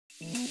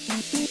Hi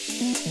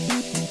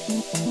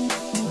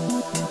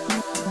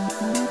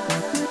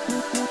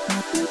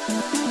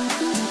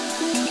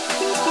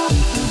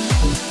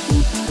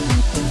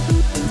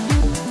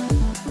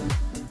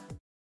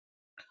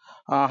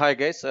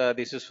guys,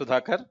 this is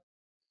Sudhakar.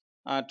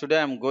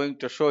 Today I'm going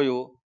to show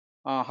you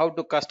how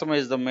to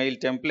customize the mail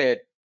template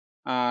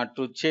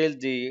to change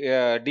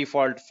the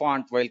default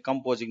font while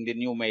composing the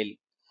new mail.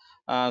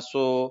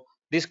 So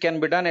this can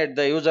be done at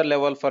the user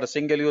level for a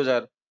single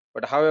user,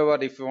 but however,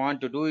 if you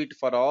want to do it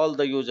for all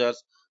the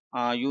users,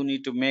 you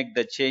need to make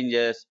the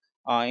changes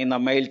in the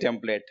mail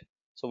template.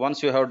 So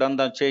once you have done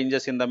the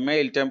changes in the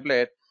mail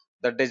template,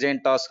 the design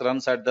task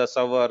runs at the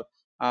server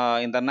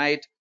in the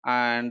night,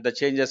 and the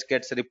changes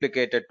gets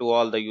replicated to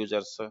all the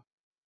users.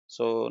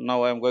 So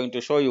now I'm going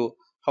to show you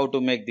how to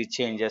make the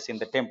changes in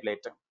the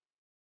template.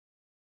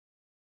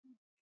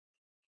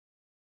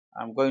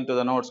 I'm going to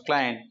the notes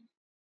client,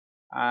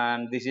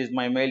 and this is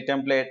my mail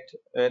template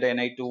where I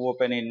need to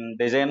open in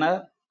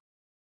designer.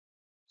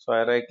 So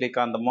I right click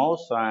on the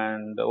mouse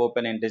and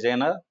open in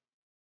designer.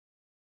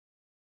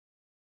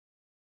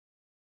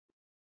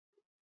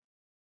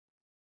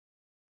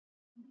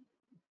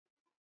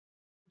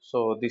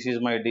 So this is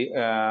my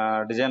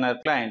designer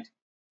client,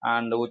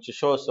 and which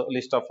shows a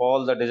list of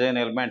all the design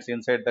elements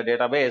inside the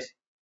database.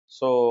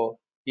 So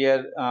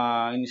here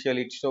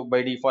initially it show,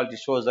 by default it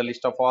shows the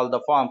list of all the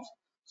forms.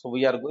 So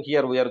we are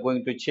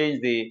going to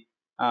change the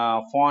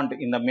font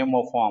in the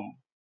memo form.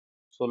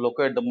 So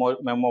locate the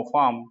memo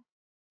form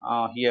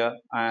here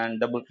and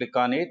double click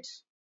on it.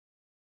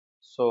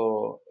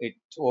 So it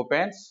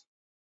opens.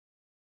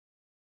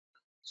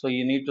 So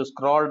you need to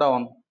scroll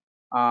down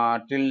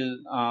till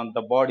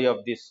the body of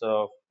this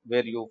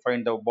where you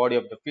find the body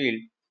of the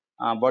field,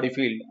 body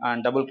field,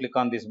 and double click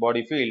on this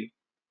body field.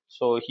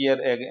 So here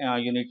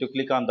you need to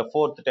click on the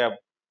fourth tab,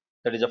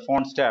 that is a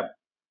fonts tab.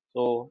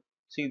 So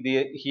see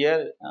the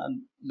here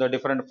the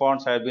different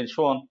fonts have been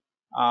shown.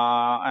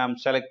 I am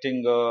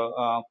selecting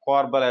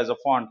Corbel as a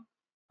font.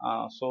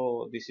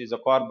 So this is a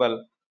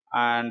Corbel,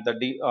 and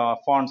the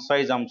font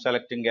size I'm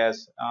selecting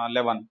as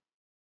 11,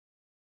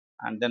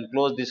 and then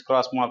close this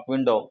cross mark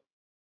window.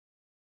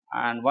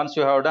 And once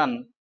you have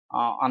done,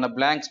 on a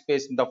blank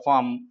space in the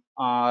form,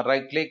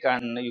 right click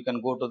and you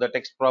can go to the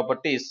text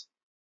properties,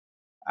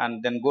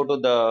 and then go to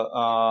the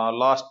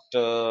last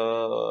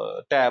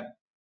tab,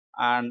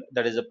 and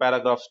that is a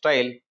paragraph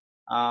style.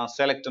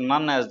 Select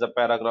none as the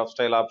paragraph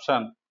style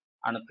option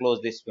and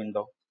close this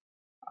window.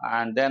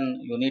 And then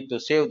you need to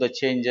save the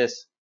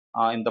changes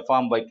in the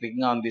form by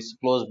clicking on this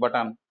close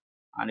button,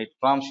 and it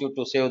prompts you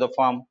to save the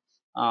form.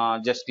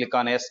 Just click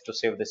on yes to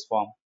save this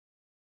form.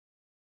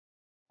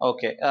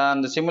 Okay,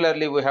 and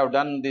similarly, we have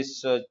done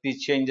these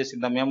changes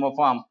in the memo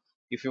form.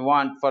 If you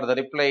want for the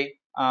reply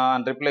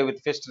and reply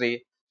with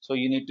history, so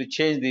you need to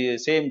change the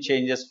same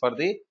changes for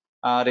the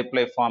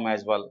reply form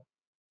as well.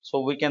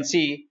 So we can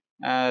see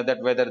that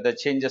whether the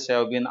changes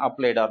have been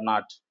applied or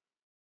not.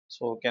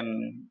 So we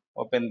can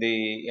open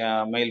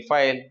the mail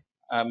file,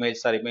 mail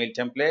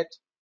template,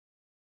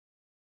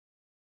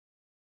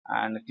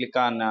 and click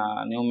on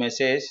new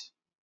message,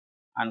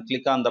 and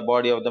click on the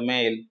body of the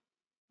mail.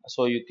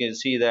 So you can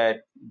see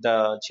that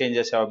the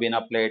changes have been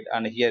applied,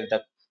 and here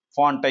the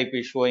font type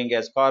is showing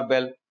as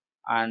Corbel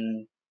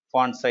and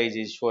font size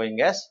is showing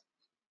as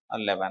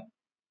 11.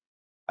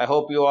 I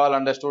hope you all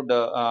understood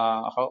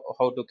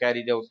how to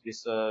carry out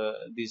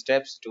these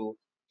steps to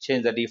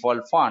change the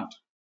default font.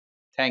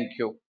 Thank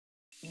you.